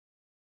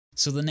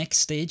So the next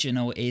stage in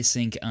our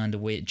async and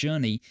await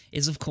journey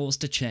is of course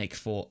to check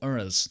for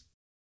errors.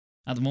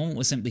 At the moment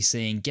we're simply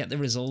saying get the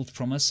resolved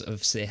promise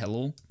of say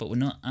hello, but we're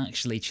not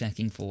actually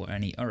checking for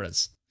any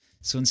errors.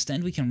 So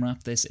instead we can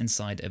wrap this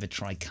inside of a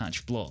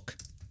try-catch block.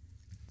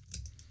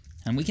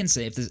 And we can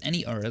say if there's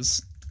any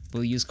errors,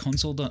 we'll use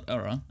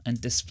console.error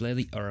and display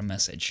the error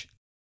message.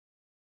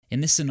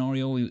 In this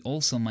scenario we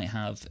also might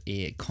have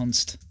a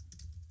const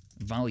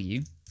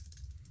value,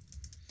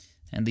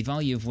 and the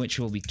value of which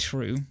will be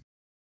true.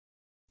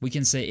 We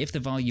can say if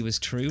the value is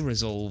true,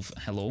 resolve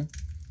hello,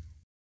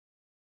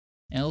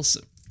 else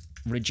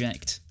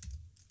reject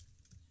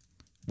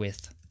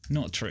with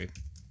not true.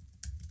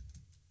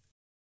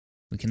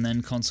 We can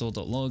then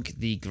console.log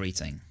the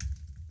greeting.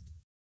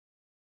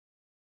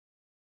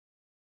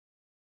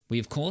 We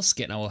of course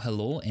get our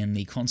hello in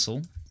the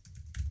console.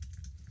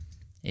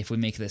 If we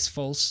make this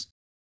false,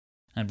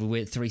 and we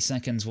wait 3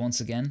 seconds once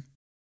again,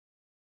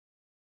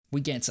 we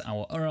get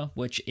our error,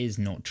 which is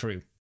not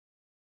true.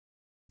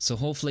 So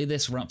hopefully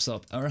this wraps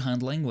up error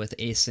handling with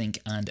async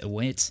and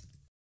await.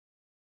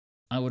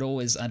 I would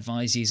always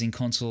advise using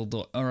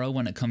console.error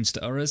when it comes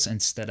to errors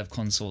instead of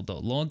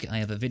console.log. I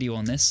have a video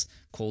on this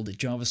called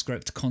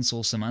JavaScript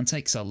Console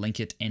Semantics. I'll link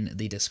it in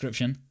the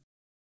description.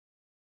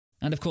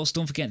 And of course,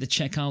 don't forget to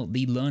check out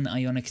the Learn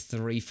Ionic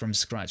 3 from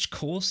Scratch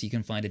course. You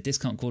can find a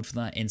discount code for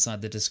that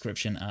inside the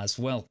description as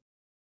well.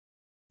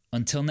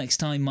 Until next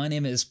time, my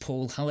name is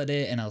Paul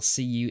Halliday and I'll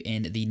see you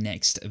in the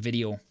next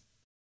video.